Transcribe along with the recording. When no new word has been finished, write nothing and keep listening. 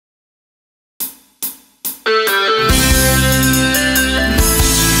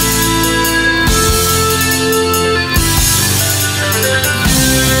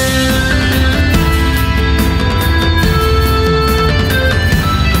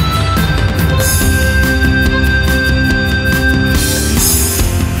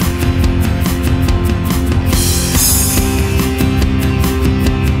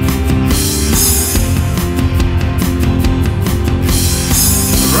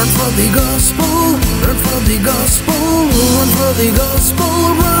run for the gospel, run for the gospel, run for the gospel,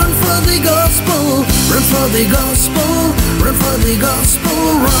 run for the gospel, run for the gospel, run for the gospel,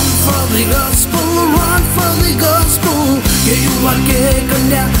 run for the gospel, run for the gospel. के युवा के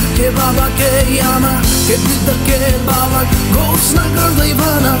कन्या के बाबा के आमा के वृद्ध के बालक घोषणा गर्दै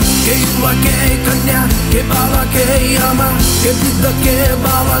भन के युवा के कन्या के बाबा के आमा के वृद्ध के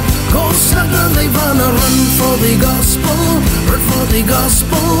बालक घोषणा गर्दै भन run for the gospel, run for the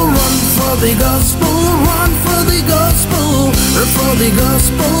gospel, run for the gospel, run for the gospel, run for the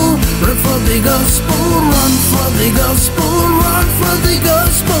gospel, run for the gospel, run for the gospel, run for the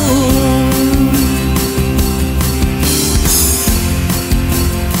gospel.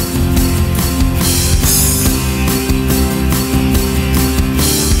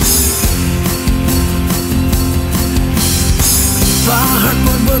 पहाड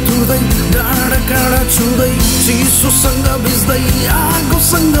पर्वत उड्दै डाँडा काँडा छुँदै चिसोसँग भिज्दै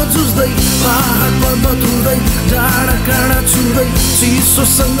आगोसँग जुझ्दै पहाड पर्वत उड्दै डाँडा काँडा छुँदै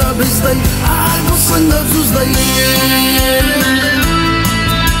चिसोसँग भिज्दै आगोसँग जुझ्दै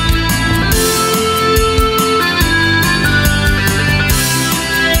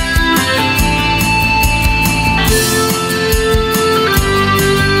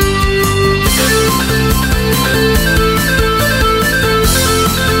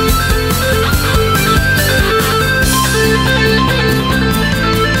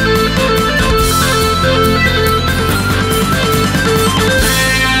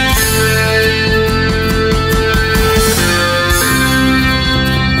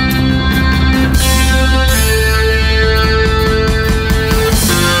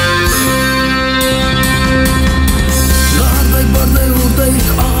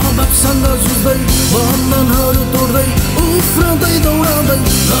बन्धनहरू तोड्दै उफ्रदै दौडाउँदै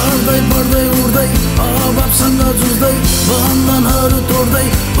लड्दै बढ्दै उड्दै अभावसँग जुझ्दै बन्धनहरू तोड्दै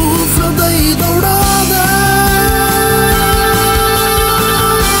उफ्रदै दौडाउँदै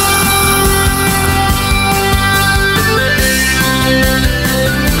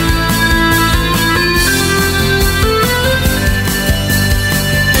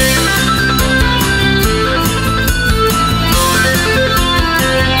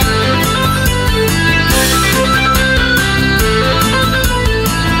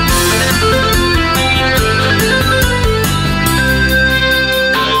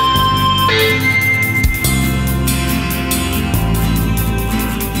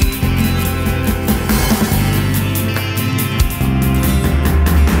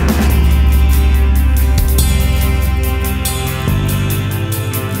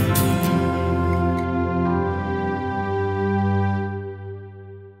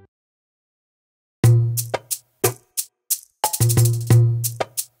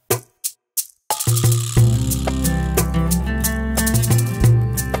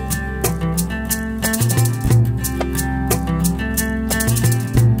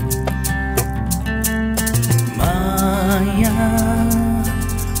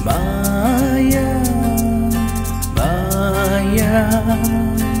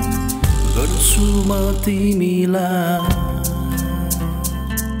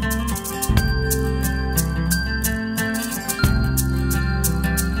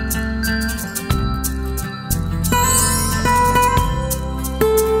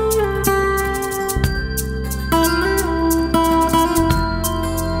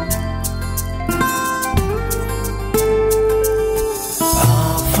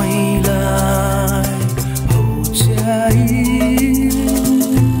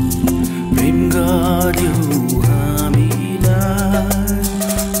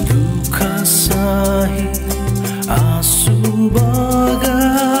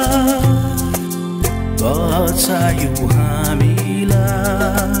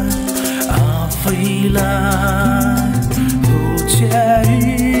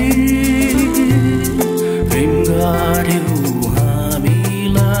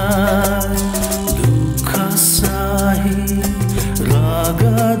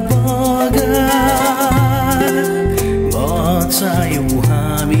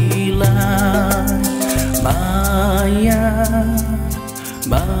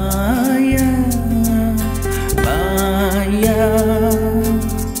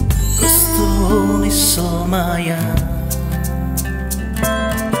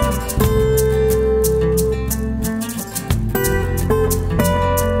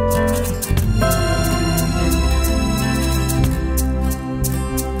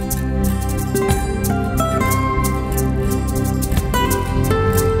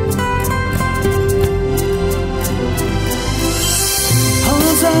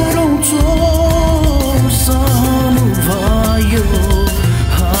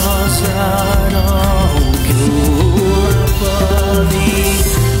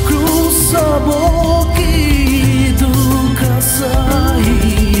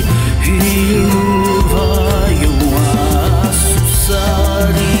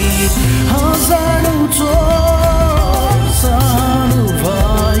हजारौँ चोट सहनु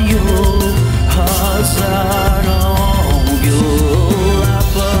भयो हजारौँ बेला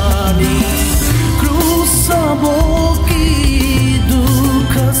पनि क्रुस बोकी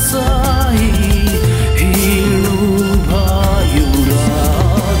दुःख सही हिँड्नु भयो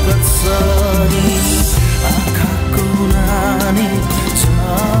रगत सरी आँखाको नानी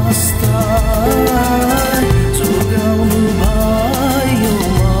जस्ता जोगाउनु भयो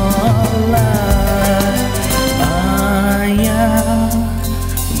मलाई माया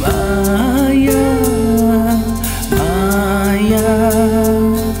माया माया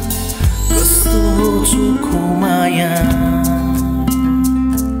कस्तो चोखो माया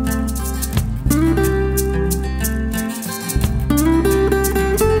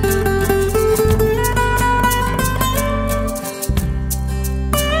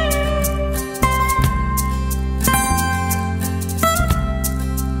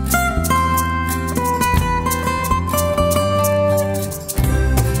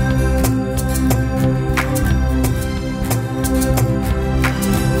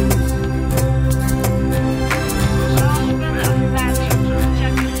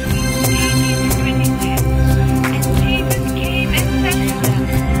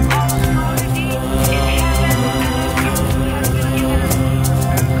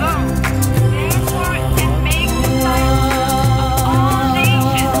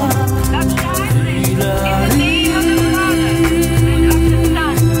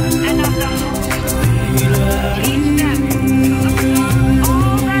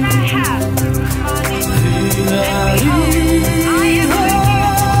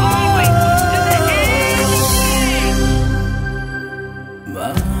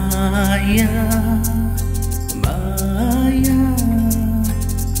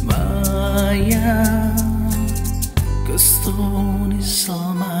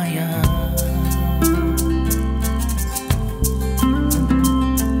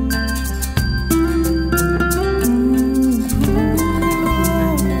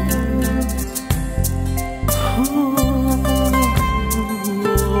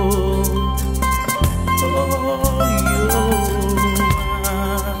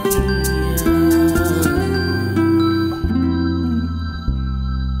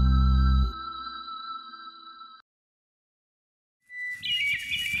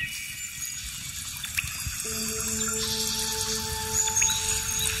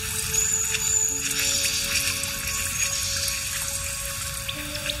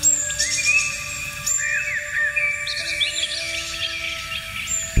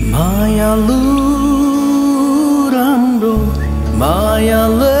Mayalu Ramro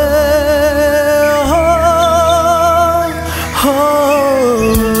Mayalu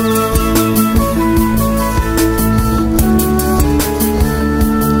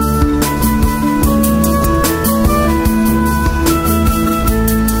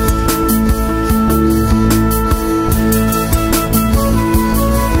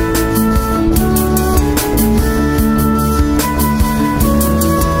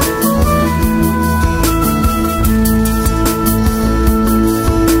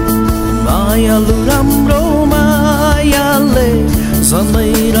Mayalu Ramro Mayale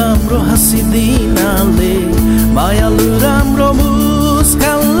Zanai Ramro Hasidinale Mayalu Ramro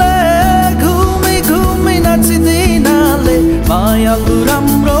Muskale Ghumi Ghumi Natsidinale Mayalu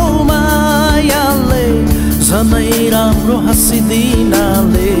Ramro Mayale Zanai Ramro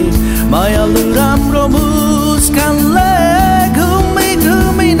Hasidinale Mayalu Ramro Muskale Ghumi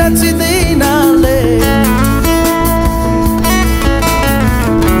Ghumi Natsidinale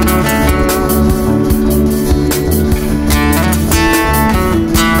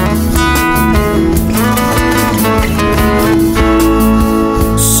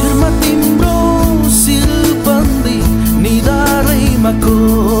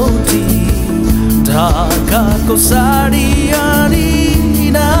Koti Dhaka ko sari ani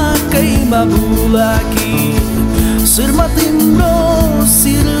nakai mabulaki Sirma timro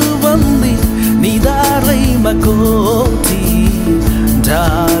sirbandi nidarai makoti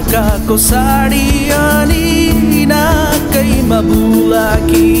Dhaka ko sari ani nakai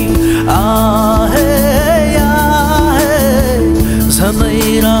mabulaki Aahai aahai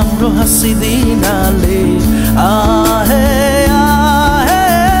zanai ramro hasidinale Aahai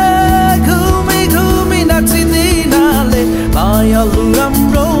Mayalu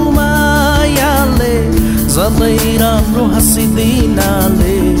Ramro Mayale Zanai Ramro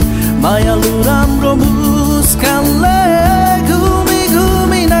Hasidinale Mayalu Ramro Muskale Ghumi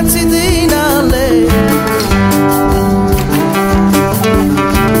Ghumi Natsidinale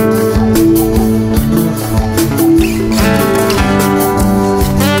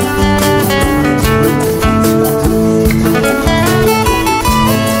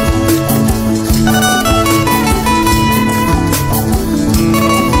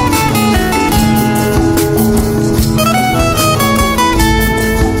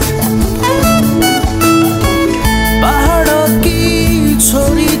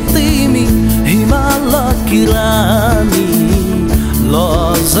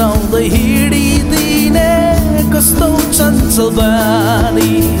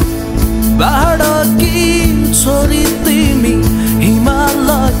बानी बाडकी छोरी तिमी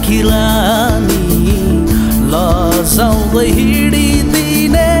हिमालकी रानी लजाउँदै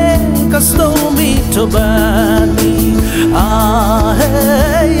हिँडिदिने कस्तो मिठो बानी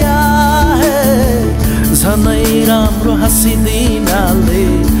आहे आहे झनै राम्रो हाँसिदिनाले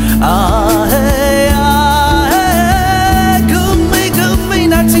आहे आहे घुम्मै घुम्मै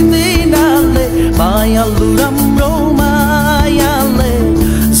नाचिदिनाले मायालु राम्रो मायाले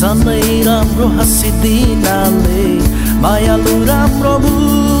झनै राम्रो हाँसिदिनाले मायालु राम्रो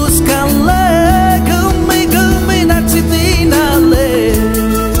मुस्कानले घुम्मै घुम्मै नाचिदिनाले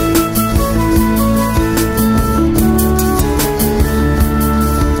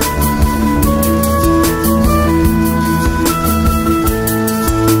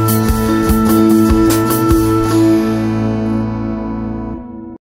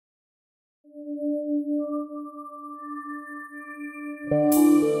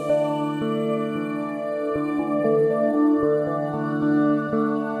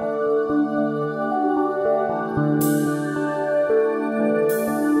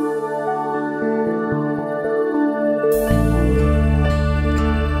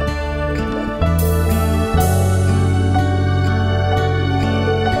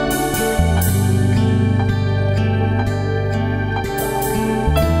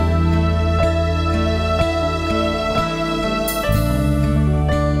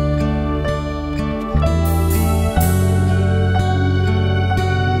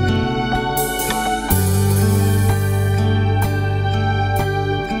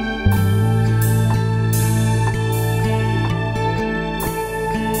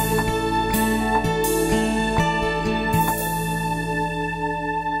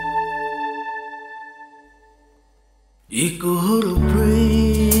Ekohoro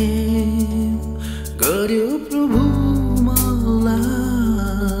Prem गर्यो प्रभु मलाई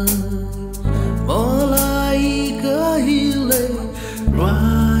कहिले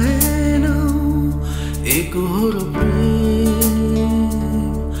रुवाएन Ekohoro Prem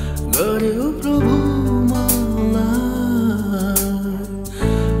गर्यो प्रभु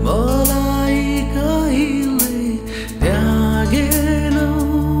मलाई कहिले त्यागेन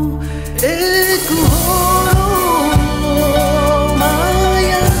Ekohoro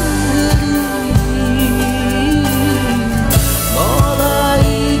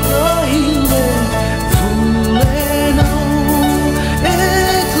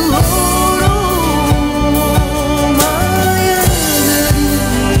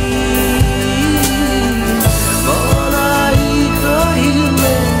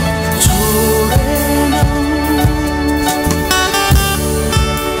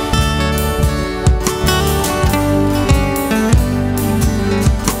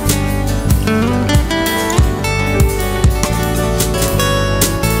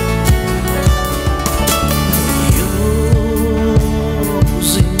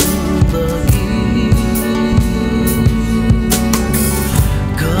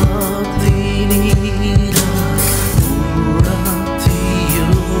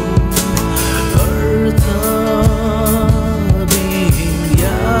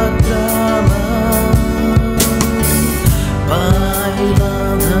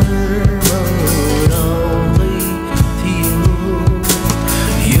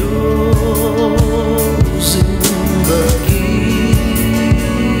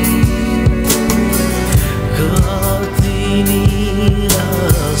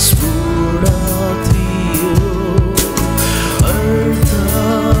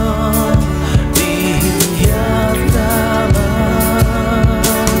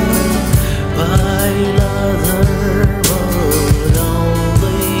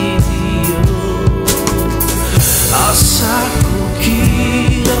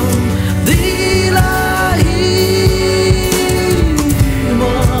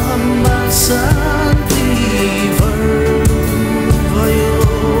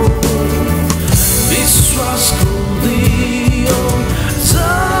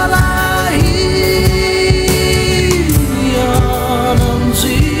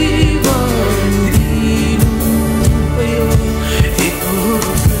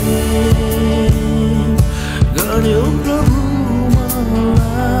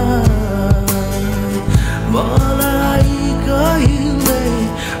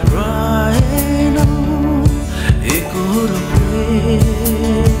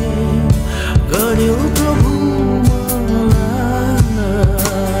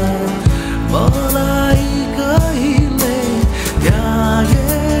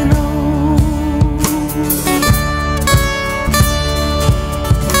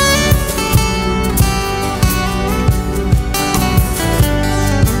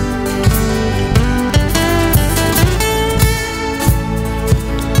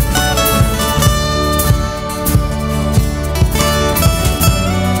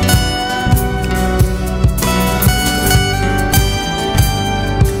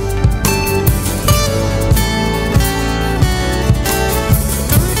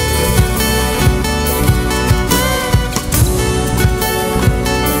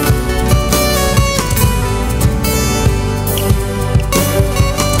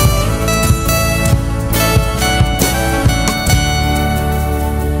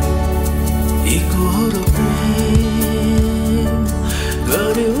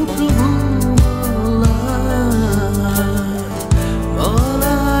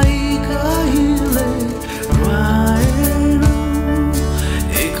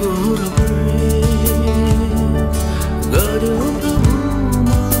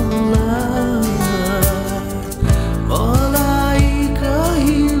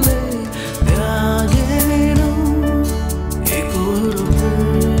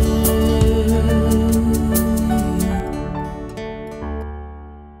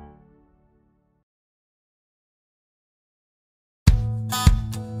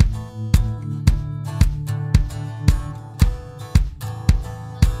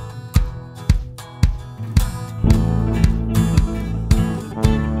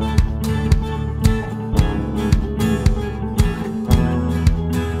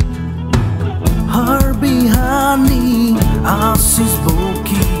आशिष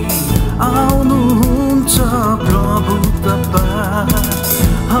बोकी आउनुहुन्छ प्रभु तपाईँ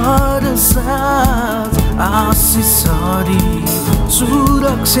हर साँझ आशिष हरि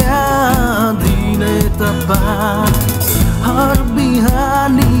सुरक्षा दिने तपाईँ हर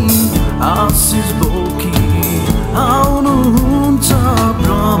बिहानी आशिष बोकी आउनुहुन्छ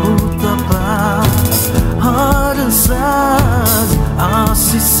प्रभु तपाईँ हर साँझ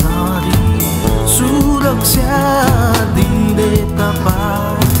आशिष हरि सुरक्षा दिने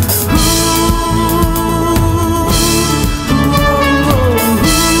तपाईँ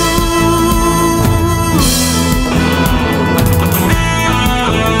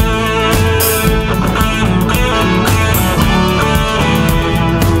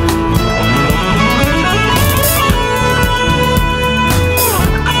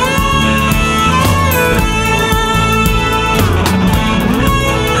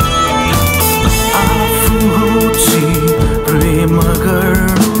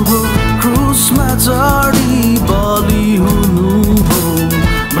चढी बलि हुनु हो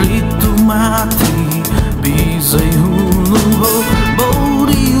मृत्युमाथि विजय हुनु हो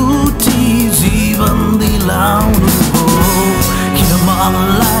बौरी उठी जीवन दिलाउनु हो किन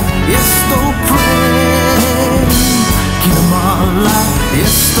मलाई यस्तो प्रेम किन मलाई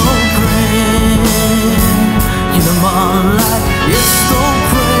यस्तो प्रेम किन मलाई यस्तो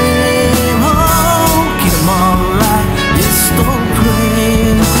प्रेम किन मलाई यस्तो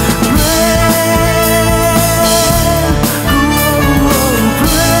प्रेम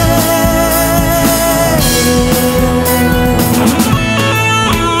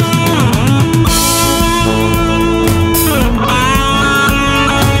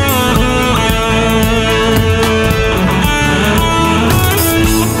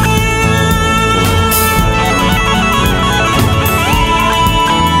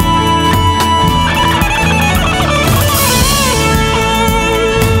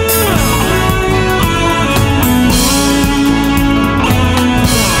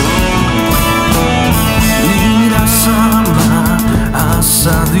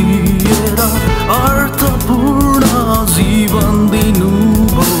अर्थपूर्ण जीवन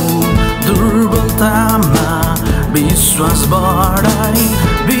दिनुभयो दुर्बलतामा विश्वास बढाई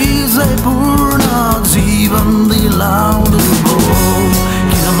विजयपूर्ण जीवन दिलाउनुभयो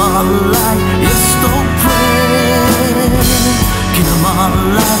किन मलाई यस्तो प्रेम किन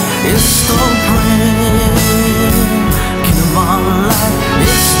मलाई यस्तो प्रेम किन मलाई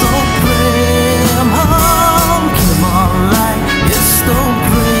यस्तो प्रेम किन मलाई यस्तो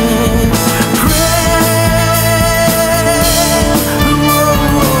प्रेम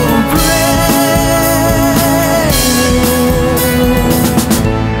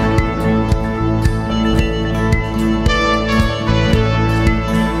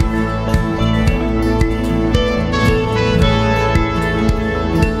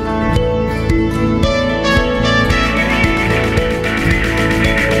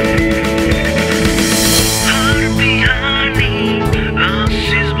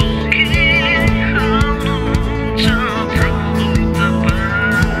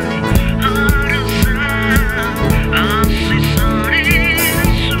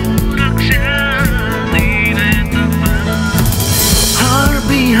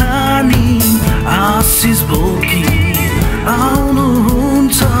आशिष बोकी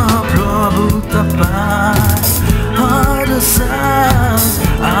आउनुहुन्छ प्रभु तपाईँ हर साँझ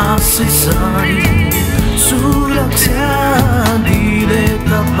आशिष हरि सुरक्षा दिने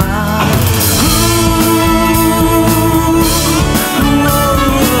तपाईँ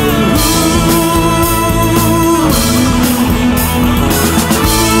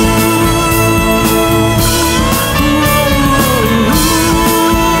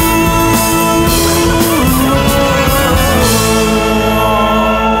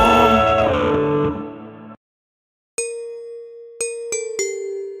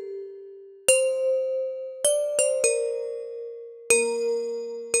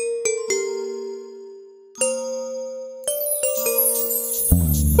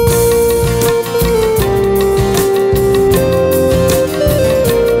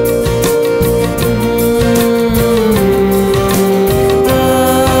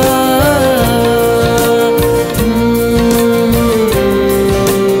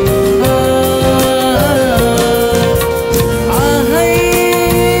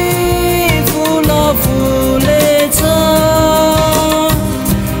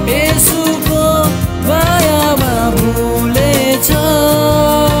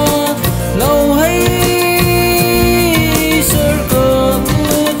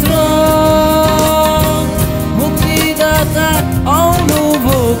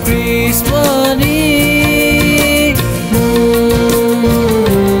Christ money.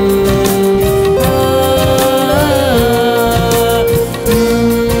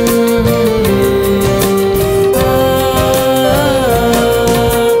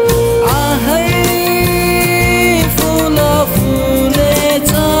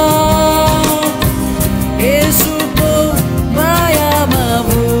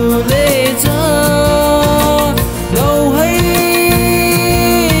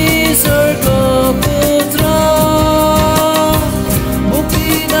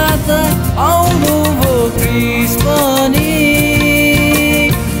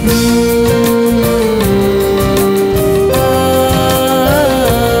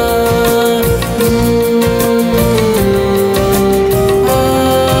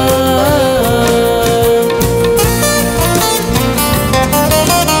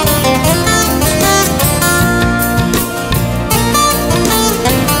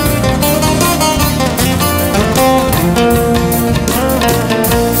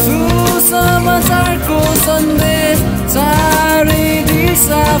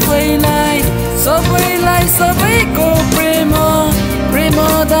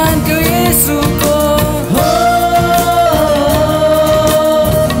 दानको येशूको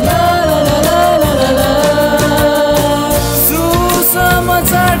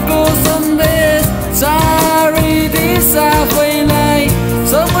सुसमाचारको सन्देश चारै दिशा फैलाइ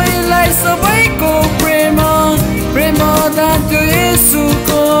सबैलाई सबैको प्रेम दानको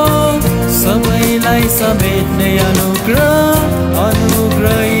येशूको सबैलाई समेट्ने अनुग्रह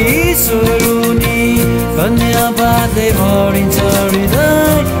ईश्वरुनी धन्यवादले भरिन्छ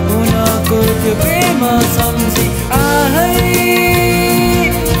हृदय उनको त्यो प्रेम सम्झी आहै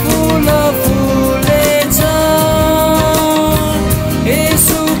फुल फुलेछ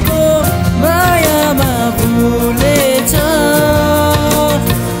येशूको मायामा फुलेछ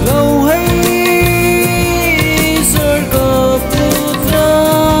लौ है ईश्वरको पुत्र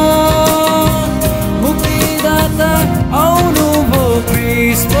मुक्तिदाता आउनुभयो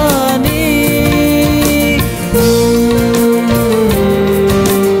क्रिस्ट पनि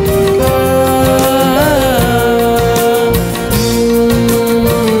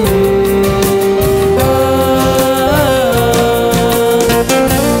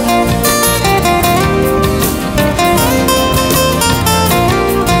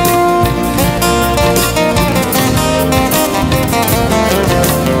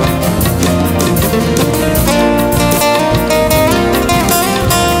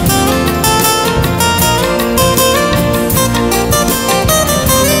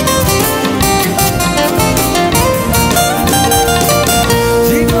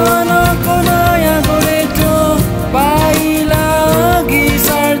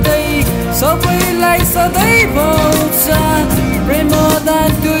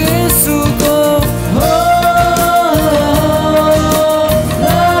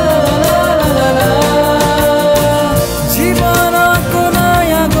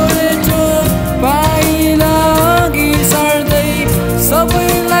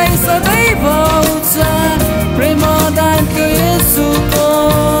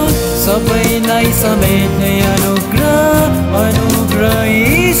सबैलाई समेट्ने अनुग्रह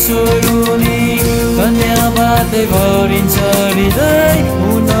ईश्वरुनी धन्यवादले भरिन्छ हृदय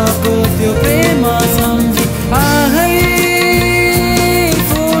उनको त्यो प्रेम सम्झी आहै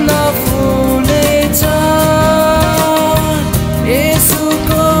फुल फुलेछ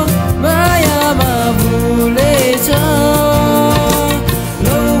येशूको मायामा फुलेछ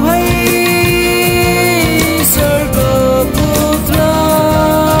लौ है ईश्वरको पुत्र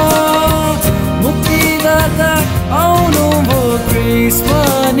मुक्तिदाता आउनुभयो क्रिस्ट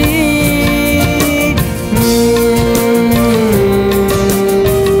पनि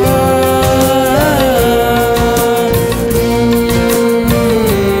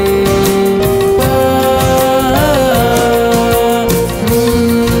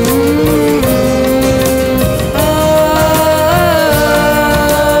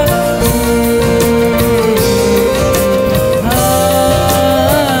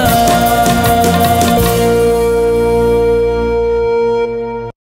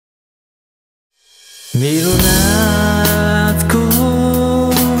मेरो नाचको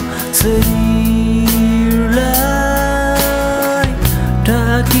शरीरलाई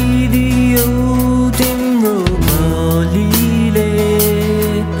ढाकिदियो तिम्रो बलिले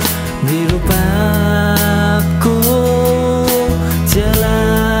मेरो पापको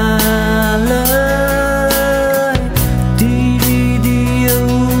ज्यालालाई तिरिदियो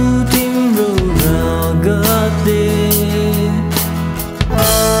तिम्रो रगतले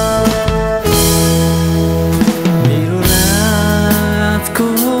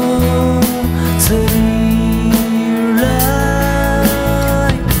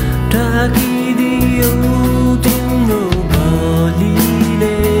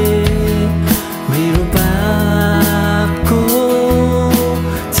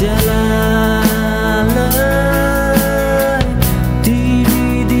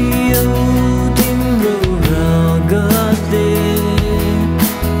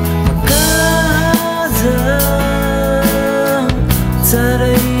Saturday